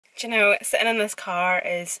Do you know, sitting in this car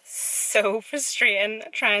is so frustrating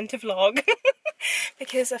trying to vlog.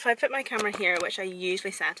 Because if I put my camera here, which I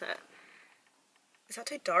usually set it, is that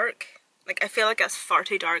too dark? Like, I feel like it's far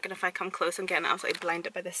too dark, and if I come close I'm getting absolutely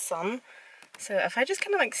blinded by the sun. So if I just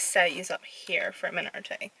kind of like set you up here for a minute or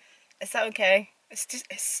two, is that okay?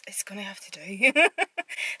 It's gonna have to do.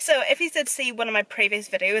 So if you did see one of my previous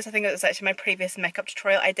videos, I think it was actually my previous makeup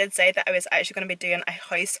tutorial, I did say that I was actually going to be doing a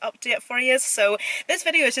house update for you. So this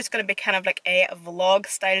video is just going to be kind of like a vlog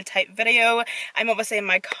style type video. I'm obviously in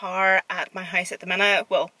my car at my house at the minute.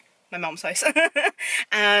 Well, my mum's house.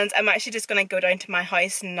 And I'm actually just going to go down to my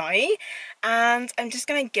house now, and I'm just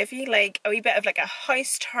going to give you like a wee bit of like a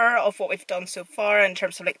house tour of what we've done so far in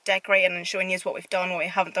terms of like decorating and showing you what we've done, what we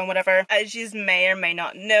haven't done, whatever. As you may or may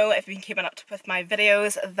not know, if you've been keeping up with my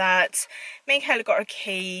videos, that me and Kyla got our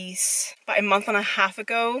keys about a month and a half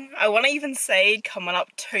ago. I want to even say coming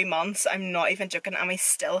up 2 months, I'm not even joking, and we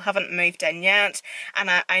still haven't moved in yet. And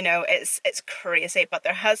I know it's crazy, but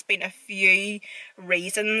there has been a few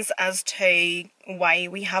reasons as to why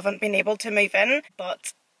we haven't been able to move in,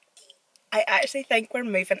 but I actually think we're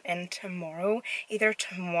moving in tomorrow, either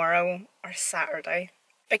tomorrow or Saturday.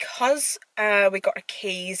 Because we got our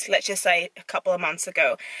keys, let's just say a couple of months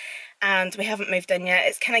ago, and we haven't moved in yet,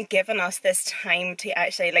 it's kind of given us this time to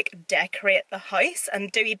actually like decorate the house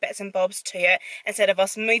and do wee bits and bobs to it, instead of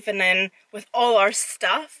us moving in with all our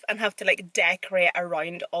stuff and have to like decorate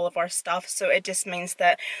around all of our stuff. So it just means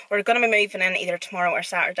that we're going to be moving in either tomorrow or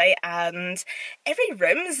Saturday, and every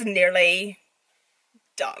room's nearly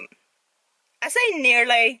done. I say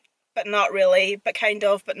nearly, but not really, but kind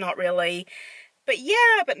of, but not really, but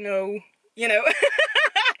yeah, but no, you know.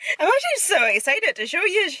 I'm actually so excited to show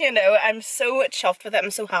you, you know. I'm so chuffed with it,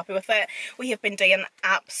 I'm so happy with it. We have been doing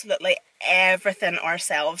absolutely everything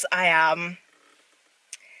ourselves. I am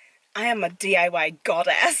a DIY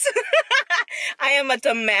goddess. I am a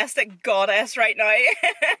domestic goddess right now.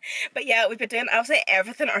 But yeah, we've been doing absolutely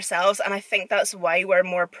everything ourselves, and I think that's why we're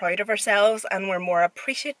more proud of ourselves and we're more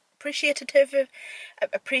appreciative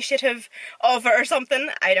of it or something.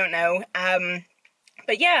 I don't know.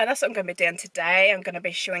 But yeah, that's what I'm going to be doing today. I'm going to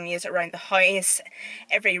be showing you around the house,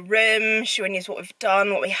 every room, showing you what we've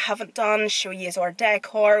done, what we haven't done, showing you our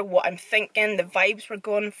decor, what I'm thinking, the vibes we're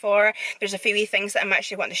going for. There's a few wee things that I'm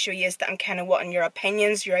actually wanting to show you that I'm kind of wanting your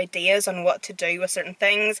opinions, your ideas on what to do with certain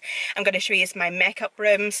things. I'm going to show you my makeup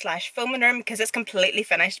room / filming room, because it's completely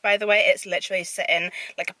finished, by the way. It's literally sitting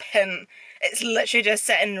like a pin. It's literally just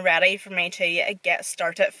sitting ready for me to get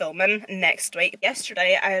started filming next week.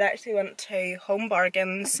 Yesterday I had actually went to Home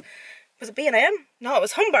Bargins. Was it B&M? No, it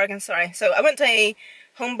was Home Bargins, sorry. So I went to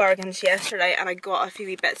Home Bargins yesterday and I got a few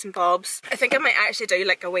wee bits and bobs. I think I might actually do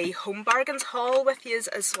like a wee Home Bargins haul with you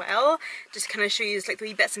as well. Just kind of show you like the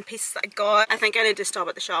wee bits and pieces that I got. I think I need to stop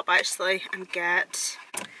at the shop actually and get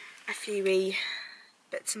a few wee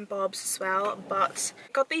bits and bobs as well. But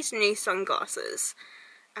I got these new sunglasses,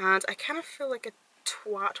 and I kind of feel like a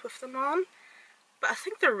twat with them on, but I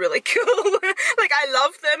think they're really cool. Like, I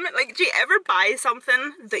love them. Like, do you ever buy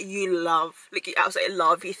something that you love? Like, you absolutely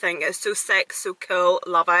love, you think it's so sick, so cool,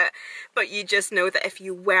 love it, but you just know that if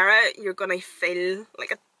you wear it, you're gonna feel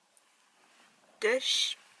like a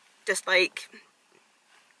dish, just like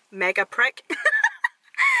mega prick.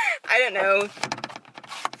 I don't know,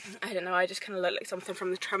 I just kind of look like something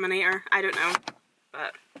from the Terminator. I don't know,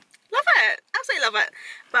 but love it, absolutely love it.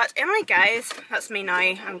 But anyway guys, that's me now.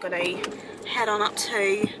 I'm gonna head on up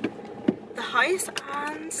to the house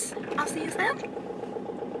and I'll see you then.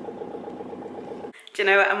 Do you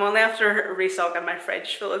know, I'm only after restocking my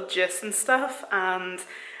fridge full of juice and stuff, and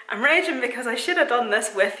I'm raging because I should have done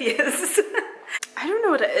this with you. I don't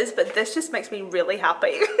know what it is, but this just makes me really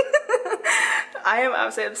happy. I am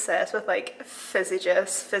absolutely obsessed with like fizzy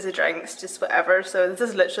juice, fizzy drinks, just whatever. So this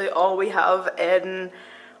is literally all we have in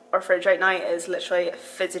our fridge right now, is literally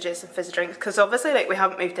fizzy juice and fizzy drinks, because obviously like we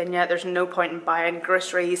haven't moved in yet. There's no point in buying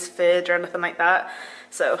groceries, food or anything like that,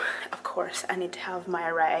 so of course I need to have my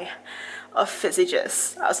array of fizzy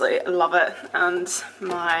juice. I absolutely love it. And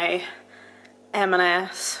my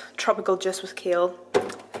M&S tropical juice with kale,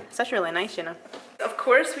 it's actually really nice, you know. Of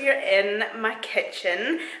course we are in my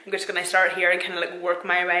kitchen. I'm just gonna start here and kind of like work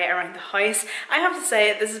my way around the house. I have to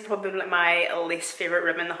say this is probably like my least favorite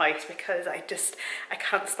room in the house, because I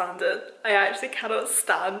can't stand it. I actually cannot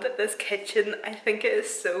stand this kitchen. I think it is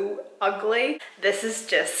so ugly. This is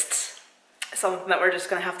just something that we're just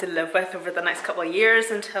gonna have to live with over the next couple of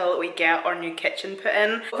years until we get our new kitchen put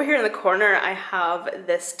in. Over here in the corner I have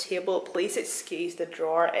this table. Please excuse the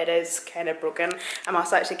drawer, it is kind of broken. I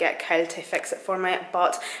must actually get Kyle to fix it for me,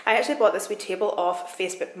 but I actually bought this wee table off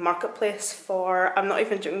Facebook Marketplace for, I'm not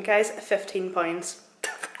even joking guys, £15.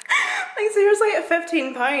 Like seriously, at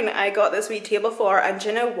 £15 I got this wee table for, and do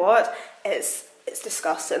you know what? It's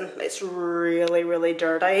disgusting. It's really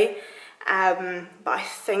dirty. But I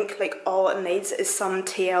think like all it needs is some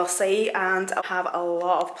TLC, and I have a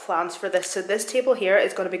lot of plans for this. So this table here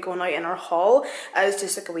is going to be going out in our hall as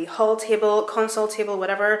just like a wee hall table, console table,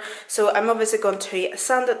 whatever. So I'm obviously going to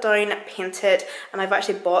sand it down, paint it, and I've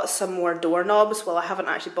actually bought some more doorknobs. Well, I haven't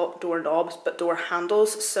actually bought doorknobs, but door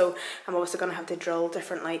handles. So I'm obviously going to have to drill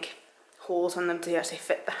different like holes in them to actually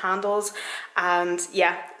fit the handles. And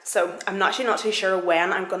yeah, so I'm actually not too sure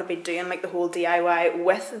when I'm going to be doing like the whole DIY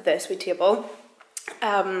with this wee table,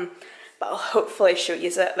 but I'll hopefully show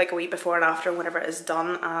you it like a wee before and after whenever it is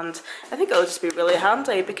done. And I think it'll just be really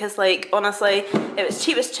handy because like honestly, if it's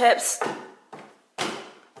cheap as chips,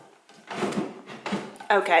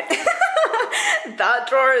 okay. That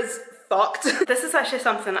drawer is fucked. This is actually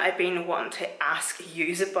something I've been wanting to ask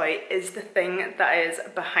yous about, is the thing that is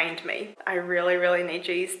behind me. I really need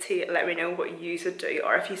yous to let me know what yous would do,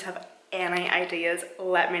 or if yous have any ideas,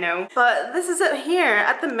 let me know. But this is it here.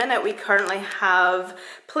 At the minute we currently have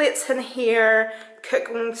plates in here,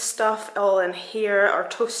 cooking stuff all in here, our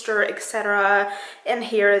toaster, etc. In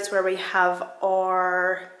here is where we have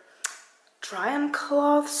our drying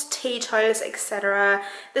cloths, tea towels, etc.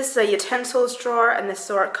 This is a utensils drawer, and this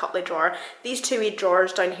is our cutlery drawer. These two wee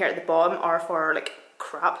drawers down here at the bottom are for like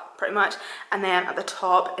crap pretty much, and then at the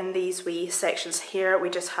top in these wee sections here we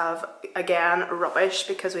just have again rubbish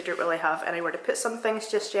because we don't really have anywhere to put some things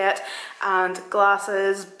just yet, and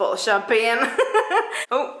glasses, bottle of champagne.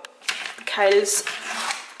 Oh, Kyle's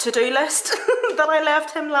to-do list that I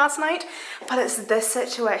left him last night. But it's this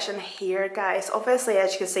situation here guys. Obviously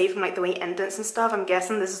as you can see from like the wee indents and stuff, I'm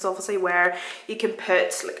guessing this is obviously where you can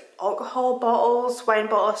put like alcohol bottles, wine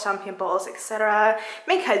bottles, champagne bottles, etc.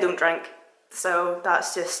 Me and Kyle don't drink, so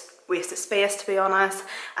that's just wasted space to be honest.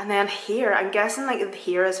 And then here, I'm guessing like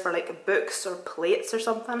here is for like books or plates or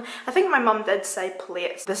something. I think my mum did say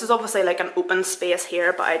plates. This is obviously like an open space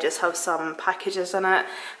here, but I just have some packages in it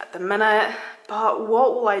at the minute. But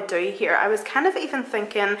what will I do here? I was kind of even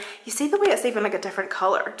thinking, you see the way it's even like a different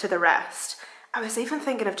colour to the rest? I was even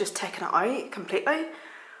thinking of just taking it out completely,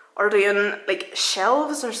 or doing like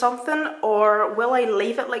shelves or something, or will I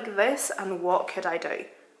leave it like this, and what could I do?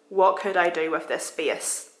 What could I do with this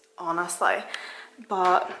space? Honestly,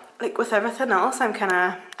 but like with everything else I'm kind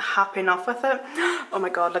of happy enough with it. Oh my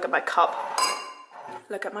god, look at my cup,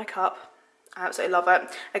 look at my cup. I absolutely love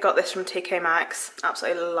it. I got this from TK Maxx,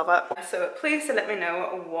 absolutely love it. So please let me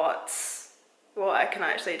know what I can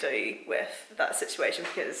actually do with that situation,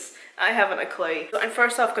 because I haven't a clue. So I'm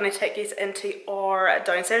first off going to take you into our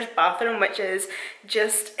downstairs bathroom, which is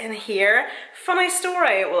just in here. Funny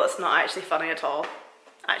story, well it's not actually funny at all,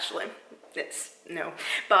 actually. It's no,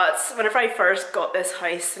 but whenever I first got this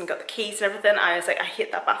house and got the keys and everything, I was like, I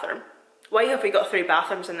hate that bathroom. Why have we got 3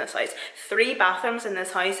 bathrooms in this house? 3 bathrooms in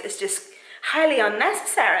this house is just highly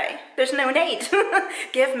unnecessary. There's no need.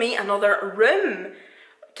 Give me another room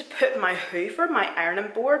to put my hoover, my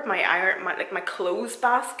ironing board, my clothes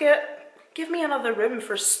basket. Give me another room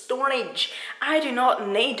for storage. I do not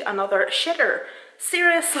need another shitter.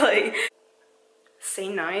 Seriously. See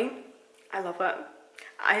now, I love it.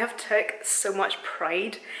 I have took so much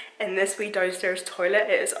pride in this wee downstairs toilet,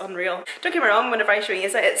 it is unreal. Don't get me wrong, whenever I show you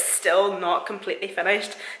it, it's still not completely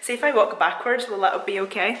finished. See, if I walk backwards, well that would be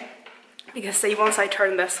okay. Because see, once I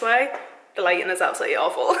turn this way, the lighting is absolutely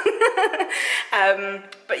awful.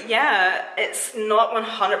 But yeah, it's not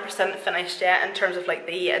 100% finished yet in terms of like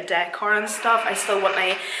the decor and stuff. I still want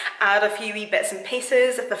to add a few wee bits and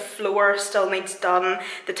pieces. The floor still needs done,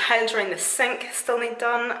 the tiles around the sink still need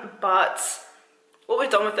done, but what we've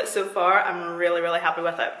done with it so far, I'm really happy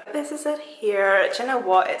with it. This is it here. Do you know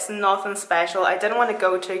what? It's nothing special. I didn't want to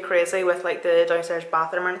go too crazy with like the downstairs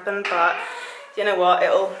bathroom or anything, but you know what?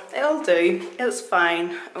 It'll do. It's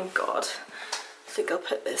fine. Oh god. I think I'll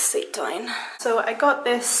put this seat down. So I got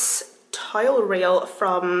this towel rail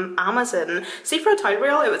from Amazon. See, for a towel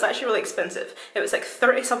rail, it was actually really expensive. It was like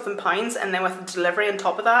 30 something pounds, and then with delivery on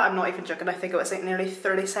top of that, I'm not even joking, I think it was like nearly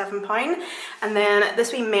 37 pound. And then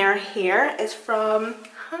this wee mare here is from,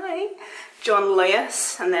 hi, John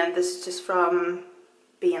Lewis, and then this is just from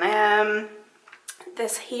B&M.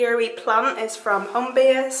 This here wee plant is from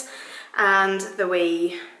Homebase, and the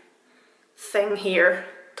wee thing here,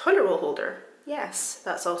 toilet roll holder. yes,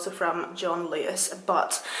 that's also from John Lewis.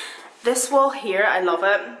 But this wall here, I love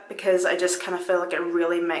it because I just kind of feel like it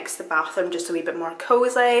really makes the bathroom just a wee bit more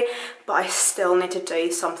cozy, but I still need to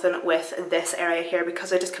do something with this area here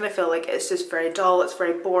because I just kind of feel like it's just very dull, it's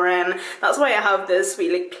very boring. That's why I have this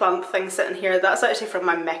wee like plant thing sitting here. That's actually from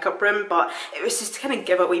my makeup room, but it was just to kind of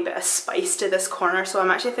give a wee bit of spice to this corner. So I'm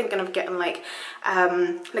actually thinking of getting like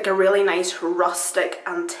a really nice rustic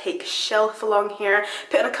antique shelf along here,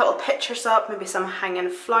 putting a couple pictures up, maybe some hanging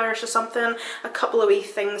flowers or something, a couple of wee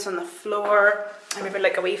things on the floor, and maybe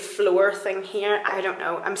like a wee floor thing here. I don't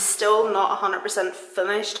know. I'm still not 100%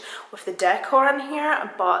 finished with the decor in here,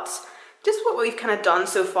 but just what we've kind of done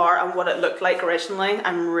so far and what it looked like originally,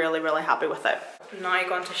 I'm really happy with it. Now I'm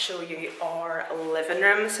going to show you our living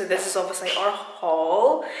room. So this is obviously our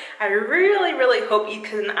hall. I really hope you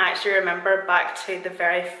can actually remember back to the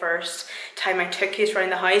very first time I took you around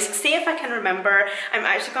the house. See if I can remember. I'm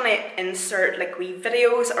actually going to insert like wee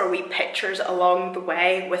videos or wee pictures along the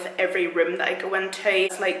way with every room that I go into.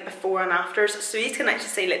 It's like before and afters, so you can actually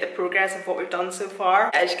see like the progress of what we've done so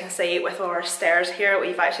far. As you can see with our stairs here,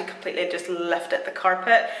 we've actually completely just lifted the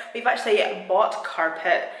carpet. We've actually bought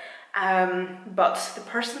carpet, but the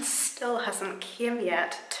person still hasn't came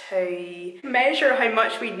yet to measure how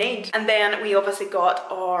much we need. And then we obviously got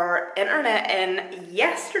our internet in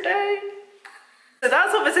yesterday. So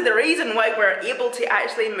that's obviously the reason why we're able to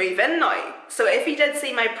actually move in now. So if you did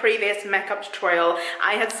see my previous makeup tutorial,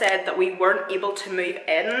 I had said that we weren't able to move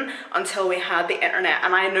in until we had the internet.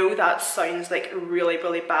 And I know that sounds like really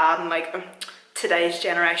bad and like today's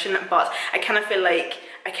generation, but I kind of feel like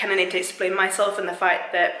I kind of need to explain myself in the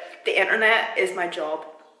fact that the internet is my job.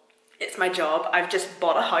 It's my job. I've just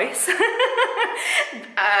bought a house.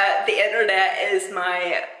 The internet is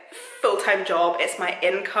my full-time job. It's my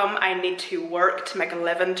income. I need to work to make a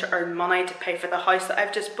living, to earn money, to pay for the house that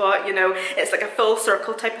I've just bought, you know. It's like a full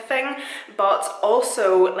circle type of thing. But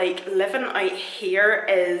also, like, living out here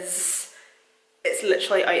it's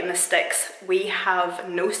literally out in the sticks. We have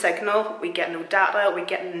no signal, we get no data, we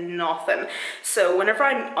get nothing. So whenever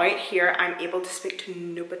I'm out here, I'm able to speak to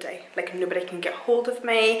nobody. Like, nobody can get hold of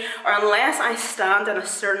me, or unless I stand in a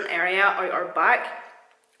certain area out our back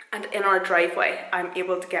and in our driveway, I'm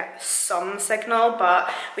able to get some signal,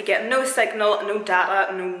 but we get no signal, no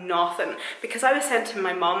data, no nothing. Because I was saying to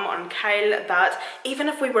my mum and Kyle that even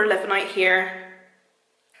if we were living out here,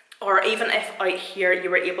 or even if out here you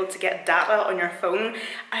were able to get data on your phone,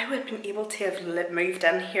 I would have been able to have moved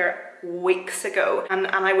in here weeks ago, and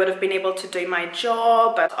I would have been able to do my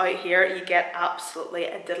job. But out here you get absolutely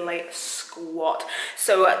a diddly squat.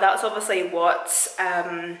 So that's obviously what's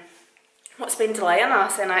been delaying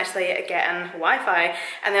us in actually getting Wi-Fi.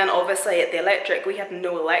 And then obviously the electric, we had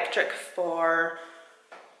no electric for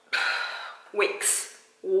weeks.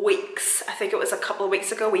 I think it was a couple of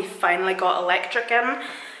weeks ago we finally got electric in.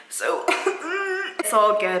 So it's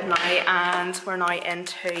all good now, and we're now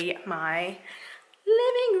into my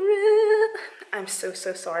living room. I'm so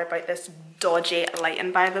sorry about this dodgy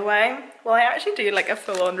lighting, by the way. Well, I actually do like a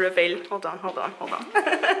full-on reveal. Hold on.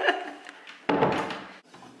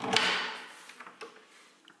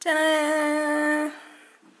 Ta-da!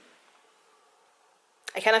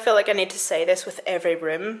 I kind of feel like I need to say this with every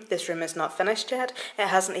room. This room is not finished yet. It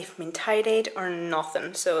hasn't even been tidied or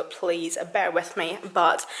nothing, so please bear with me.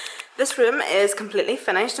 But this room is completely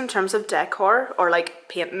finished in terms of decor, or like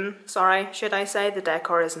painting, sorry, should I say. The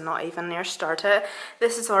decor is not even near started.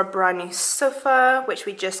 This is our brand new sofa, which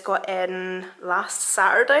we just got in last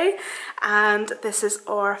Saturday. And this is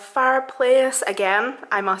our fireplace. Again,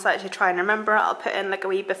 I must actually try and remember. I'll put in like a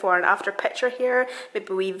wee before and after picture here, maybe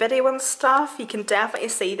a wee video and stuff. You can definitely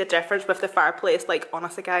see the difference with the fireplace. Like,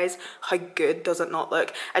 honestly guys, how good does it not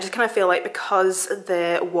look? I just kind of feel like because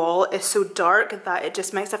the wall is so dark that it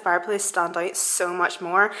just makes the fireplace stand out so much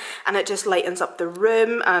more, and it just lightens up the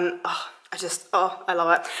room, and I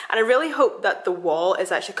love it. And I really hope that the wall is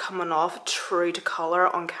actually coming off true to colour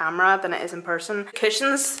on camera than it is in person.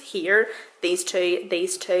 Cushions here, these two,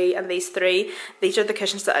 and these three, these are the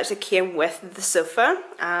cushions that actually came with the sofa,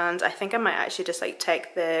 and I think I might actually just like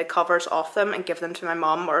take the covers off them and give them to my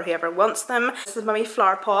mum or whoever wants them. This is my wee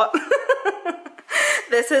flower pot.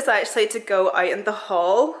 This is actually to go out in the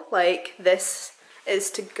hall. Like, this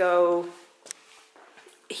is to go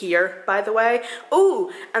here, by the way.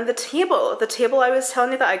 Oh, and the table I was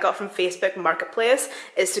telling you that I got from Facebook Marketplace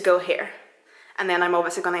is to go here. And then I'm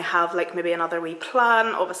obviously going to have like maybe another wee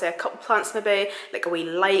plant, obviously a couple plants maybe, like a wee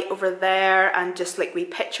light over there, and just like wee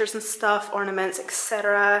pictures and stuff, ornaments,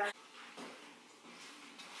 etc.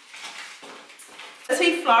 This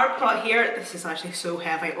wee flower pot here, this is actually so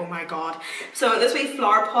heavy, oh my god. So this wee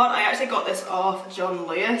flower pot, I actually got this off John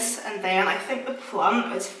Lewis, and then I think the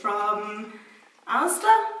plant is from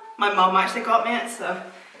Asda. My mum actually got me it, so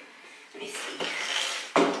let me see.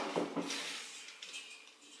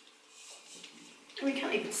 We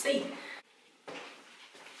can't even see.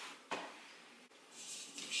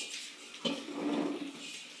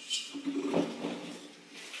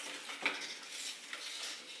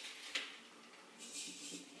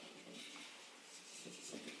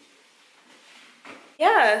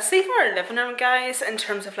 Yeah, see for our living room, guys, in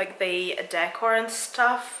terms of like the decor and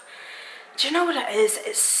stuff, do you know what it is?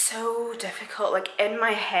 It's so difficult. Like in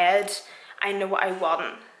my head, I know what I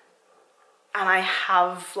want, and I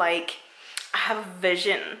have a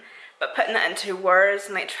vision, but putting it into words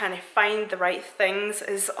and like trying to find the right things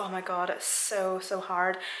is, oh my god, it's so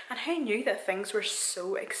hard. And who knew that things were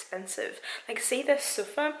so expensive? Like see this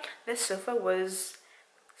sofa was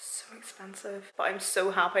so expensive, but I'm so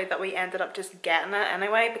happy that we ended up just getting it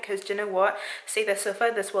anyway, because do you know what, see this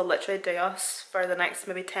sofa, this will literally do us for the next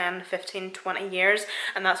maybe 10, 15, 20 years,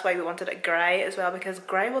 and that's why we wanted it grey as well, because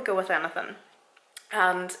grey will go with anything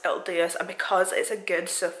and it'll do us. And because it's a good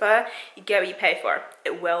sofa, you get what you pay for.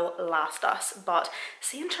 It will last us. But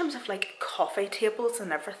see, in terms of like coffee tables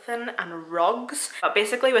and everything and rugs, but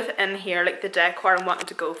basically within here, like the decor I'm wanting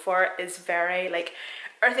to go for is very like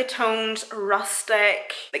earthy tones,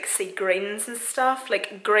 rustic, like sea greens and stuff,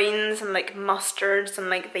 like greens and like mustards and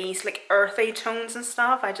like these like earthy tones and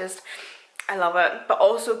stuff. I love it, but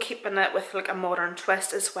also keeping it with like a modern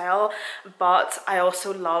twist as well. But I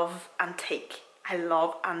also love antique. I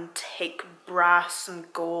love antique brass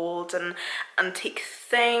and gold and antique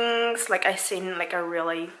things. Like I seen like a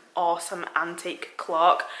really awesome antique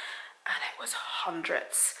clock, and it was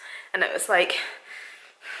hundreds, and it was like,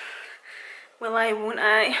 will I, won't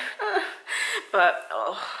I? But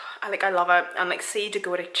oh, I love it. And like see, to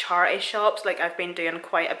go to charity shops, like I've been doing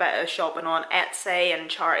quite a bit of shopping on Etsy and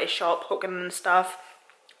charity shop hooking and stuff.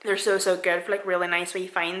 They're so good for like really nice wee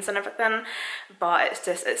finds and everything, but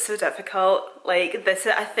it's so difficult. Like this,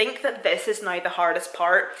 I think that this is now the hardest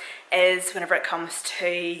part, is whenever it comes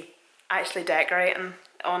to actually decorating,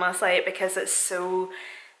 honestly, because it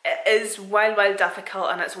is wild difficult,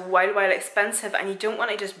 and it's wild expensive, and you don't want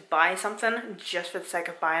to just buy something just for the sake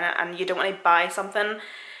of buying it, and you don't want to buy something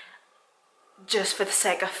just for the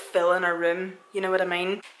sake of filling a room, you know what I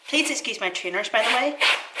mean? Please excuse my trainers, by the way.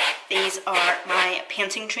 These are my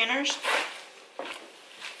painting trainers.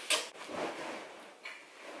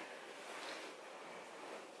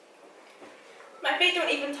 My feet don't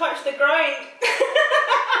even touch the ground.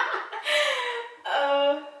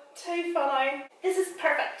 Too funny. This is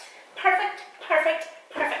perfect. Perfect.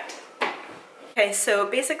 Okay, so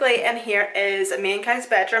basically in here is me and Kai's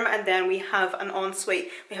bedroom, and then we have an ensuite.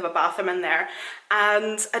 We have a bathroom in there,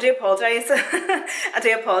 and I do apologise. I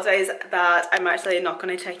do apologise that I'm actually not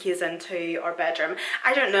going to take you into our bedroom.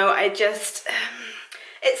 I don't know, it's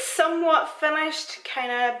somewhat finished,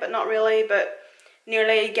 kind of, but not really, but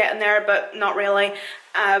nearly getting there, but not really.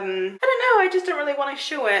 I don't know, I just don't really want to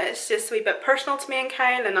show it. It's just a wee bit personal to me and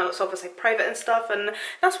Kyle, and it's obviously private and stuff, and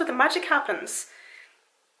that's where the magic happens.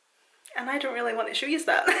 And I don't really want to show you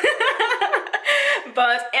that.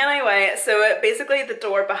 But anyway, so basically the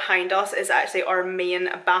door behind us is actually our main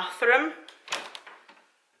bathroom.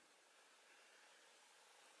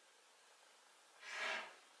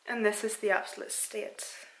 And this is the absolute state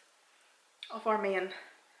of our main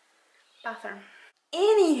bathroom.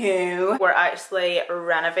 Anywho, we're actually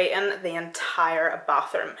renovating the entire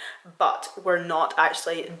bathroom, but we're not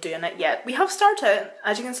actually doing it yet. We have started,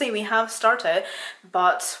 as you can see, we have started,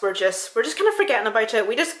 but we're just kind of forgetting about it.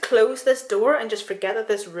 We just close this door and just forget that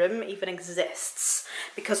this room even exists,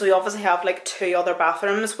 because we obviously have like 2 other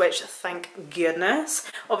bathrooms, which thank goodness.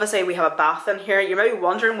 Obviously we have a bath in here. You might be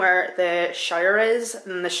wondering where the shower is,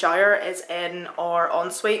 and the shower is in our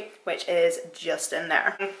ensuite, which is just in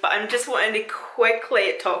there. But I'm just wanting to quickly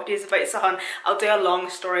talk to you about something. I'll do a long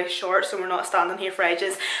story short, so we're not standing here for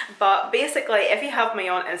ages. But basically, if you have me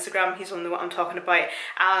on Instagram, you will know what I'm talking about.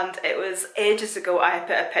 And it was ages ago, I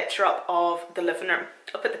put a picture up of the living room.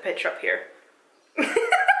 I'll put the picture up here.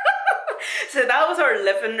 So that was our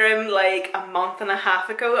living room like a month and a half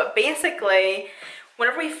ago. Basically,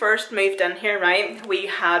 whenever we first moved in here, right, we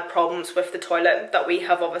had problems with the toilet that we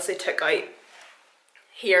have obviously took out.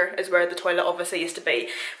 Here is where the toilet obviously used to be.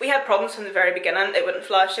 We had problems from the very beginning. It wouldn't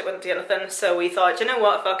flush, it wouldn't do anything, so we thought, you know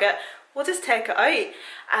what, fuck it, we'll just take it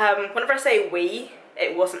out. Whenever I say we,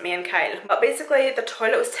 it wasn't me and Kyle, but basically the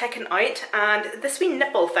toilet was taken out, and this wee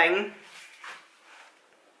nipple thing,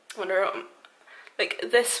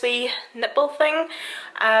 like this wee nipple thing,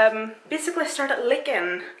 basically started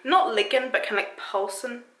leaking. Not leaking, but kind of like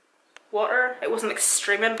pulsing water. It wasn't like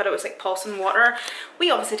streaming, but it was like pulsing water.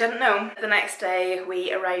 We obviously didn't know. The next day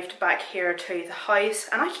we arrived back here to the house,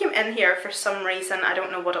 and I came in here for some reason, I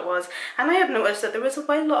don't know what it was, and I had noticed that there was a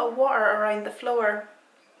white lot of water around the floor.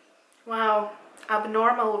 Wow,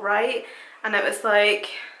 abnormal, right? And it was like,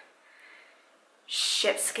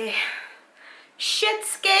 shitski.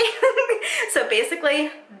 Shitski. So basically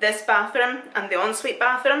this bathroom and the ensuite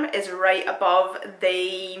bathroom is right above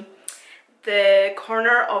the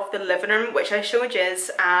corner of the living room, which I showed you,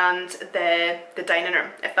 and the dining room,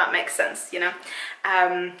 if that makes sense, you know.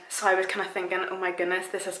 So I was kind of thinking, oh my goodness,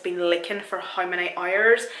 this has been leaking for how many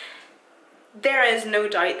hours? There is no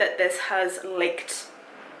doubt that this has leaked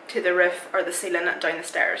to the roof or the ceiling down the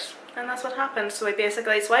stairs, and that's what happened. So I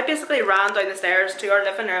basically ran down the stairs to our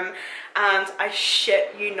living room, and I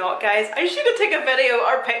shit you not, guys, I should have taken a video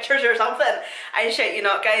or pictures or something. I shit you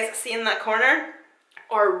not, guys, seeing that corner,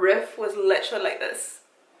 our roof was literally like this.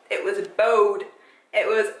 It was bowed. It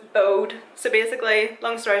was bowed. So basically,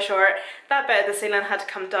 long story short, that bit of the ceiling had to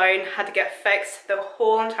come down, had to get fixed. The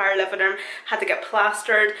whole entire living room had to get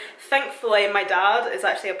plastered. Thankfully, my dad is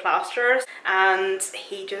actually a plasterer, and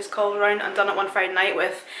he just called around and done it one Friday night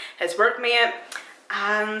with his workmate,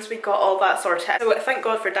 and we got all that sorted. So thank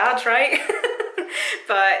God for Dad, right?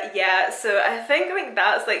 But yeah, so I think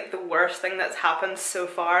that's like the worst thing that's happened so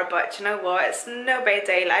far, but you know what, it's no big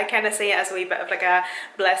deal. I kind of see it as a wee bit of like a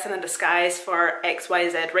blessing in disguise for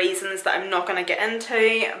XYZ reasons that I'm not going to get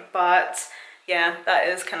into, but yeah, that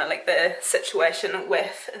is kind of like the situation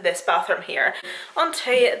with this bathroom here. On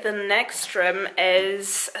to the next room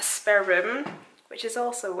is a spare room, which is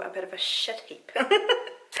also a bit of a shit heap.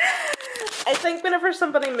 I think whenever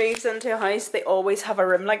somebody moves into a house, they always have a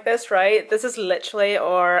room like this, right? This is literally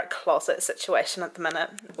our closet situation at the minute.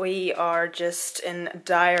 We are just in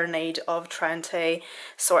dire need of trying to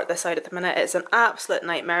sort this out at the minute. It's an absolute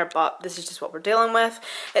nightmare, but this is just what we're dealing with.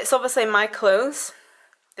 It's obviously my clothes.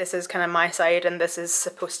 This is kind of my side, and this is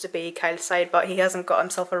supposed to be Kyle's side, but he hasn't got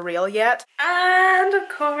himself a reel yet. And of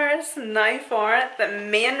course, now for the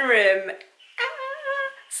main room.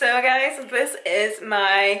 So guys, this is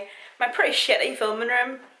my pretty shitty filming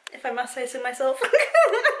room, if I must say so myself.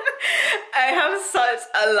 I have such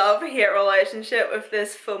a love-hate relationship with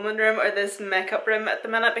this filming room or this makeup room at the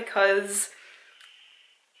minute, because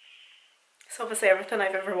it's obviously everything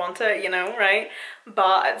I've ever wanted, you know, right?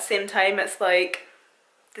 But at the same time, it's like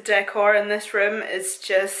the decor in this room is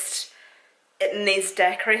just, it needs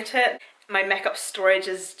decorated. My makeup storage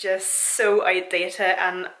is just so outdated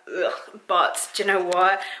and ugh, but do you know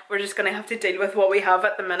what? We're just gonna have to deal with what we have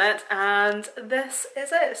at the minute, and this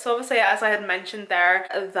is it. So obviously, as I had mentioned there,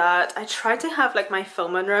 that I tried to have like my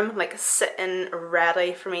filming room like sitting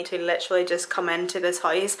ready for me to literally just come into this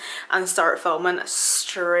house and start filming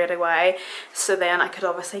straight away. So then I could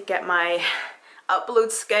obviously get my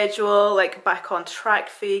upload schedule like back on track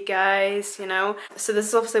for you guys, you know. So this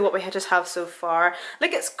is obviously what we just have so far.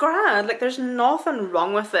 Like, it's grand, like there's nothing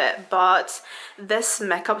wrong with it, but this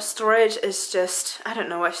makeup storage is just, I don't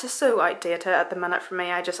know, it's just so outdated at the minute for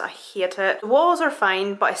me. I hate it. The walls are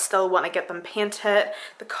fine, but I still want to get them painted.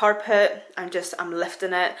 The carpet, I'm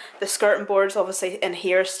lifting it. The skirting boards obviously in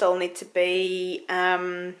here still need to be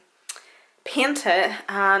paint it,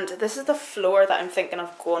 and this is the floor that I'm thinking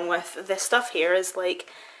of going with. This stuff here is like,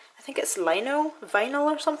 I think it's vinyl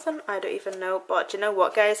or something, I don't even know, but you know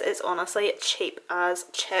what guys, it's honestly cheap as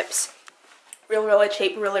chips. Really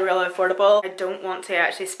cheap, really affordable. I don't want to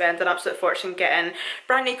actually spend an absolute fortune getting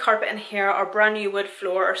brand new carpet in here or brand new wood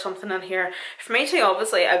floor or something in here for me to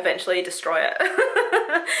obviously eventually destroy it.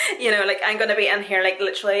 You know, like I'm gonna be in here like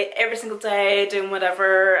literally every single day doing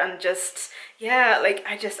whatever, and just, yeah, like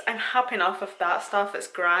I'm happy enough with that stuff. It's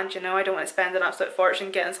grand, you know. I don't want to spend an absolute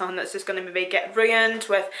fortune getting something that's just gonna maybe get ruined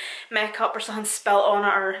with makeup or something spilt on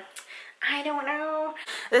it, or I don't know.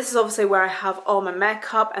 This is obviously where I have all my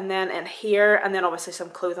makeup, and then in here, and then obviously some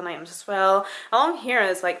clothing items as well. Along here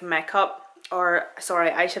is like makeup, or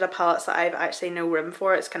sorry, eyeshadow palettes that I've actually no room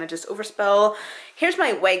for. It's kind of just overspill. Here's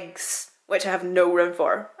my wigs, which I have no room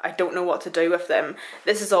for. I don't know what to do with them.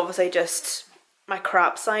 This is obviously just my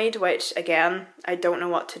crap side, which again, I don't know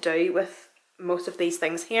what to do with most of these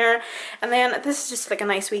things here. And then this is just like a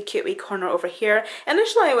nice wee cute wee corner over here.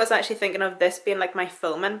 Initially I was actually thinking of this being like my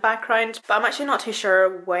filming background, but I'm actually not too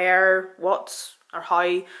sure where, what or how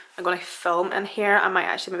I'm going to film in here. I might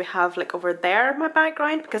actually maybe have like over there my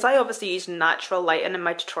background, because I obviously use natural lighting in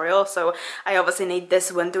my tutorial, so I obviously need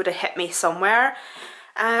this window to hit me somewhere.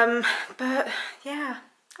 But yeah,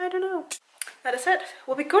 I don't know. that is it.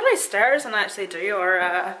 We'll be going downstairs and actually do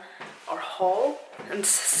our haul and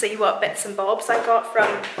see what bits and bobs I got from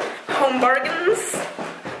Home Bargains.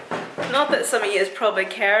 Not that some of you probably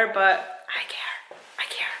care, but I care. I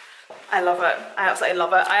care. I love it. I absolutely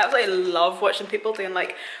love it. I absolutely love watching people doing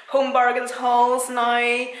like Home Bargains hauls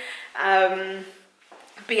now.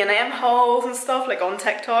 B&M hauls and stuff like on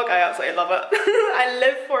TikTok. I absolutely love it. I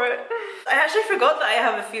live for it. I actually forgot that I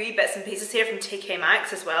have a few bits and pieces here from TK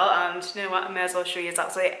Maxx as well, and you know what, I may as well show you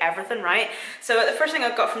absolutely everything, right? So the first thing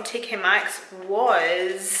I got from TK Maxx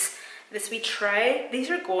was this wee tray. These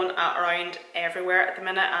are going around everywhere at the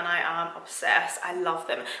minute and I am obsessed. I love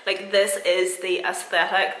them. Like, this is the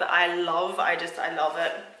aesthetic that I love. I love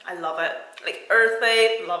it. I love it. Like,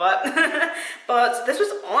 earthy, love it. But this was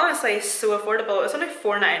honestly so affordable. It was only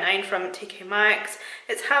 $4.99 from TK Maxx.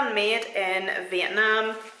 It's handmade in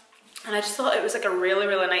Vietnam. And I just thought it was like a really,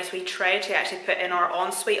 really nice wee tray to actually put in our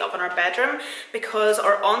ensuite up in our bedroom, because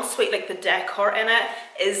our ensuite, like the decor in it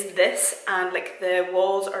is this, and like the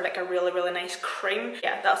walls are like a really, really nice cream.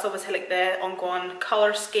 Yeah, that's obviously like the ongoing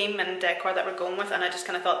colour scheme and decor that we're going with, and I just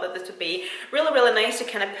kind of thought that this would be really, really nice to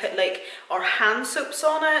kind of put like our hand soaps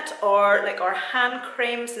on it, or like our hand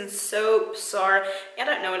creams and soaps, or I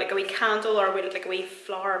don't know, like a wee candle, or like a wee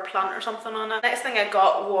flower or plant or something on it. Next thing I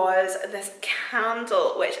got was this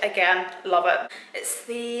candle, which again, love it. It's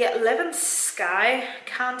the Live in Sky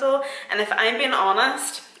candle, and if I'm being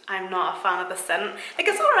honest, I'm not a fan of the scent. Like,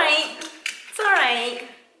 it's alright,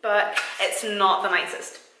 but it's not the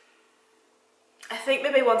nicest. I think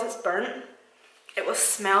maybe once it's burnt, it will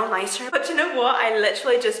smell nicer. But you know what? I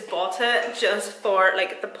literally just bought it just for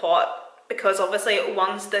like the pot, because obviously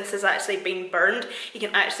once this has actually been burned, you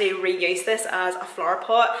can actually reuse this as a flower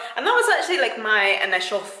pot. And that was actually like my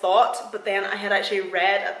initial thought, but then I had actually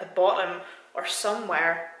read at the bottom or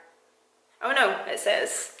somewhere, oh no, it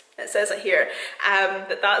says it here,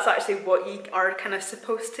 that that's actually what you are kind of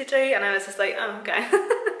supposed to do, and I was just like, oh, okay.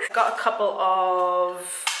 Got a couple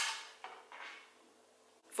of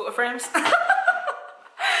photo frames.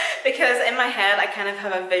 Because in my head I kind of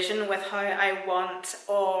have a vision with how I want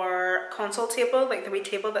our console table, like the wee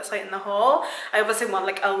table that's out in the hall. I obviously want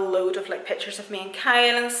like a load of like pictures of me and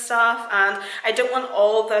Kyle and stuff, and I don't want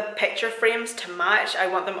all the picture frames to match. I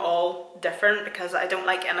want them all different, because I don't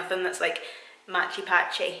like anything that's like matchy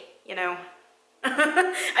patchy, you know.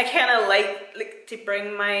 I kind of like to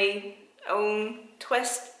bring my own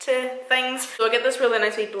twist to things. So I get this really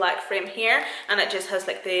nice wee black frame here, and it just has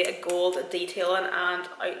like the gold detailing and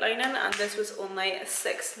outlining, and this was only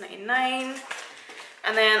 $6.99.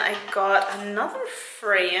 And then I got another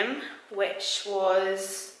frame, which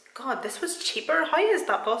was, God, this was cheaper. How is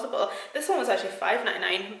that possible? This one was actually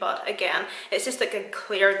 $5.99, but again, it's just like a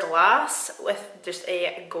clear glass with just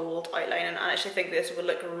a gold outlining, and I actually think this would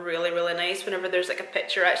look really, really nice whenever there's like a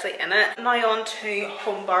picture actually in it. Now on to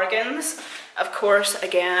Home Bargains. Of course,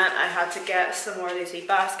 again, I had to get some more of these wee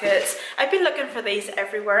baskets. I've been looking for these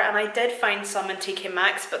everywhere, and I did find some in TK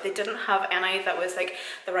Maxx, but they didn't have any that was like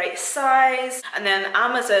the right size. And then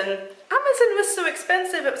Amazon was so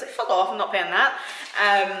expensive, it was like, fuck off, I'm not paying that.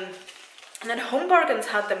 And then Home Bargains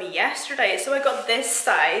had them yesterday, so I got this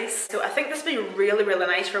size. So I think this would be really, really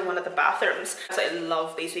nice for one of the bathrooms. So I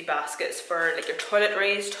love these wee baskets for like your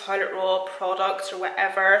toiletries, toilet roll products, or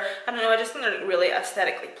whatever. I don't know, I just think they're really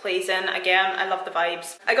aesthetically pleasing. Again, I love the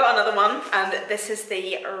vibes. I got another one, and this is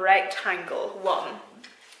the rectangle one.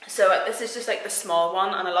 So this is just like the small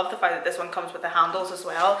one, and I love the fact that this one comes with the handles as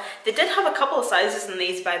well. They did have a couple of sizes in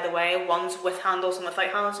these, by the way, ones with handles and without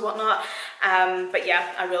handles and whatnot. But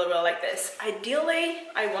yeah, I really, really like this. Ideally,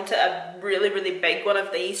 I wanted a really, really big one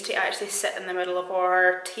of these to actually sit in the middle of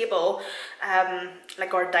our table,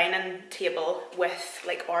 like our dining table, with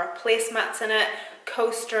like our placemats in it,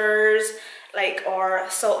 coasters, like our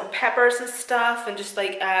salt and peppers and stuff, and just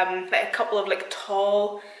like a couple of like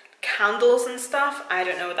tall candles and stuff. I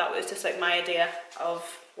don't know, that was just like my idea of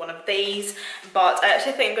one of these, but I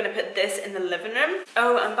actually think I'm going to put this in the living room.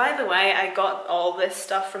 Oh, and by the way, I got all this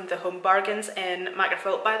stuff from the Home Bargains in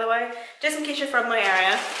Macclesfield, by the way, just in case you're from my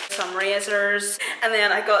area. Some razors, and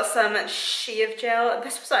then I got some shave gel.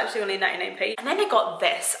 This was actually only 99p. And then I got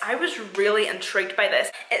this. I was really intrigued by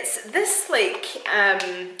this. It's this like,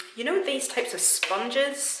 you know these types of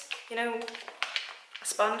sponges? You know, a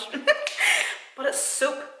sponge? But it's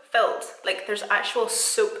soap filled, like there's actual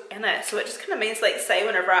soap in it, so it just kind of means, like, say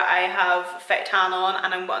whenever I have fake tan on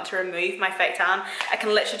and I'm wanting to remove my fake tan, I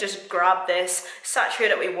can literally just grab this,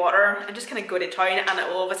 saturate it with water, and just kind of go to town, and it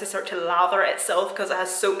will obviously start to lather itself because it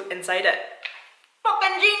has soap inside it.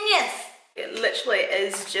 Fucking genius! It literally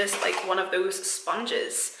is just like one of those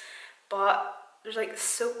sponges, but there's like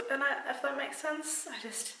soap in it, if that makes sense.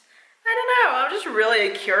 I don't know, I'm just really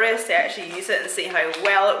curious to actually use it and see how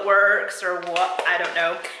well it works or what, I don't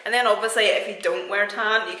know. And then obviously if you don't wear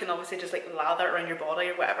tan, you can obviously just like lather it around your body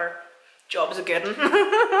or whatever. Job's a good one.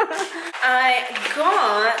 I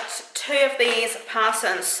got 2 of these pasta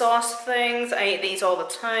and sauce things. I eat these all the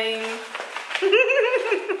time.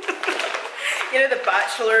 You know, the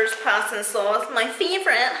Bachelor's pasta and sauce. My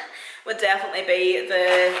favourite would definitely be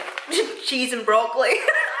the cheese and broccoli.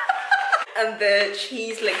 And the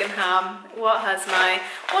cheese lick and ham. What has my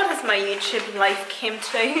YouTube life came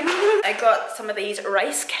to? I got some of these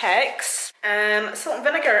rice cakes, salt and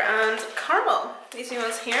vinegar and caramel. These new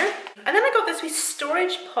ones here. And then I got this wee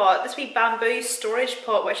storage pot, this wee bamboo storage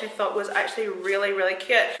pot, which I thought was actually really, really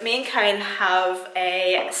cute. Me and Kyle have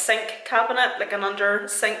a sink cabinet, like an under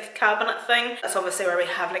sink cabinet thing. That's obviously where we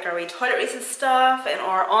have like our wee toiletries and stuff in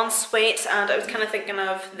our ensuite, and I was kind of thinking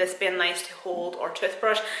of this being nice to hold our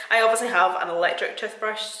toothbrush. I obviously have an electric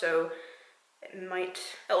toothbrush, so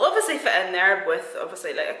it'll obviously fit in there with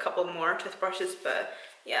obviously like a couple more toothbrushes, but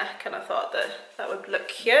yeah, kind of thought that would look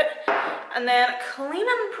cute. And then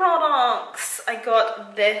cleaning products. I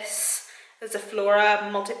got this. It's a Flora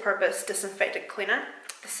multi-purpose disinfectant cleaner.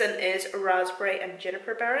 The scent is raspberry and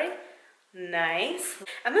juniper berry. Nice.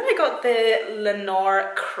 And then I got the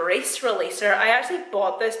Lenore crease releaser. I actually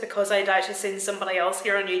bought this because I'd actually seen somebody else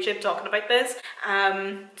here on YouTube talking about this.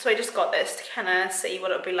 So I just got this to kind of see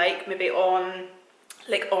what it would be like maybe on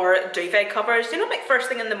like our duvet covers. You know, like first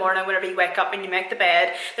thing in the morning whenever you wake up and you make the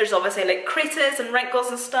bed, there's obviously like creases and wrinkles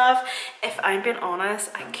and stuff. If I'm being honest,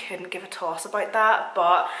 I couldn't give a toss about that,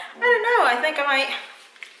 but I don't know, I think I might,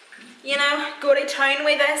 you know, go to town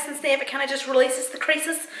with this and see if it kind of just releases the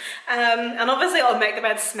creases. And obviously it'll make the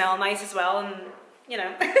bed smell nice as well, and you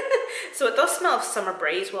know. So it does smell of summer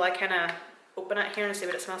breeze. Will I kind of open it here and see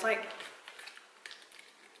what it smells like?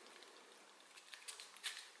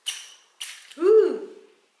 Ooh.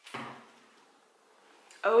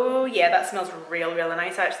 Oh yeah, that smells really, really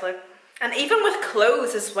nice actually. And even with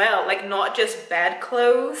clothes as well, like not just bed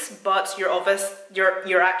clothes, but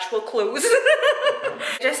your actual clothes.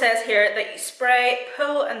 It just says here that you spray,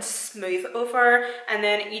 pull and smooth over, and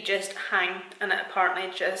then you just hang, and it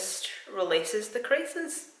apparently just releases the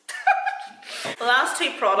creases. The last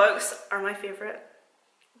 2 products are my favourite.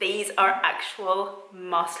 These are actual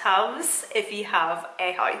must-haves if you have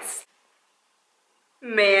a house.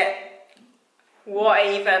 Mate, what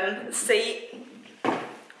even? See,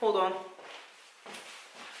 hold on.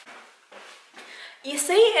 You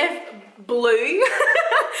see, if Blue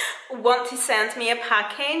want to send me a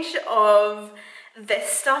package of this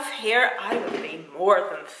stuff here, I would be more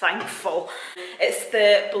than thankful. It's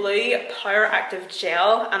the Blue Power Active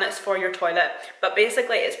Gel, and it's for your toilet. But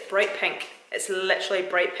basically it's bright pink. It's literally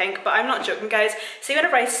bright pink, but I'm not joking guys. See,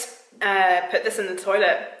 whenever I put this in the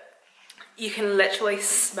toilet, you can literally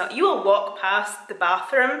smell, you will walk past the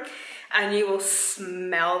bathroom and you will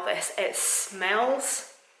smell this. It smells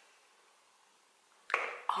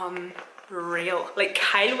unreal. Like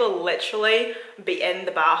Kyle will literally be in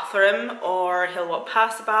the bathroom, or he'll walk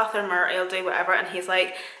past the bathroom, or he'll do whatever, and he's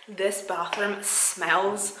like, this bathroom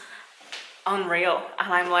smells unreal.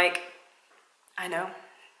 And I'm like, I know.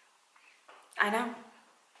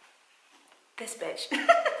 This bitch.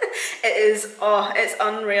 It is, oh, it's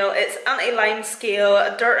unreal. It's anti-lime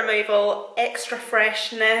scale, dirt removal, extra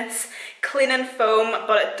freshness, cleaning foam,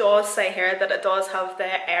 but it does say here that it does have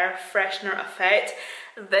the air freshener effect.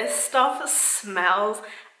 This stuff smells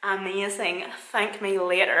amazing. Thank me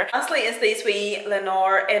later. Lastly is these wee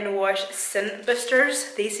Lenore in-wash scent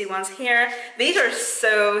boosters. These wee ones here. These are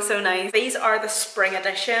so nice. These are the spring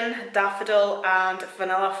edition, daffodil and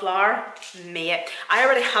vanilla flower. Mate, I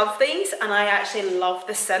already have these, and I actually love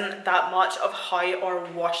the scent that much of how our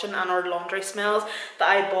washing and our laundry smells that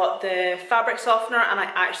I bought the fabric softener, and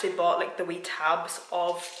I actually bought like the wee tabs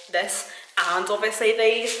of this. And obviously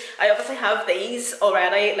these, I obviously have these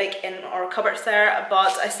already like in our cupboards there,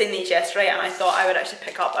 but I seen these yesterday and I thought I would actually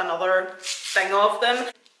pick up another thing of them.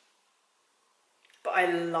 But I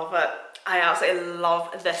love it. I absolutely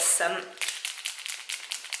love this scent.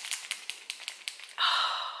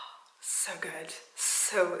 So good.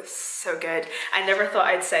 So good. I never thought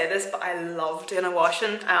I'd say this, but I love doing a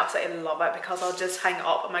washing. I absolutely love it because I'll just hang it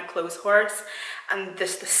up on my clothes horse, and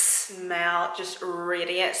just the smell just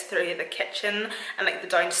radiates through the kitchen and like the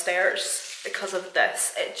downstairs because of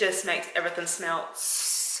this. It just makes everything smell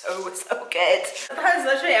so good. That is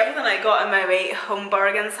literally everything I got in my wee home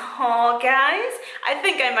bargains haul, guys. I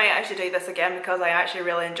think I might actually do this again because I actually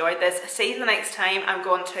really enjoyed this. See you the next time. I'm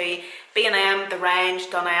going to B&M, The Range,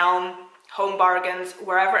 Dunelm, Home Bargains,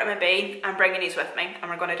 wherever it may be. I'm bringing these with me and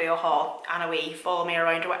we're going to do a haul and a wee follow me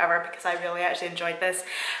around or whatever, because I really actually enjoyed this.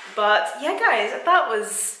 But yeah guys, that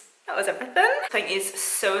was everything. Thank you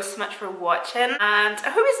so much for watching, and I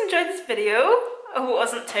hope you enjoyed this video. I hope it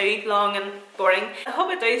wasn't too long and boring. I hope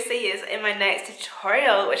I do see you in my next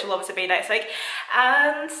tutorial, which will obviously be next week.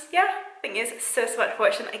 And yeah, thank you so much for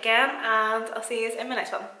watching again, and I'll see you in my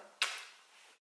next one.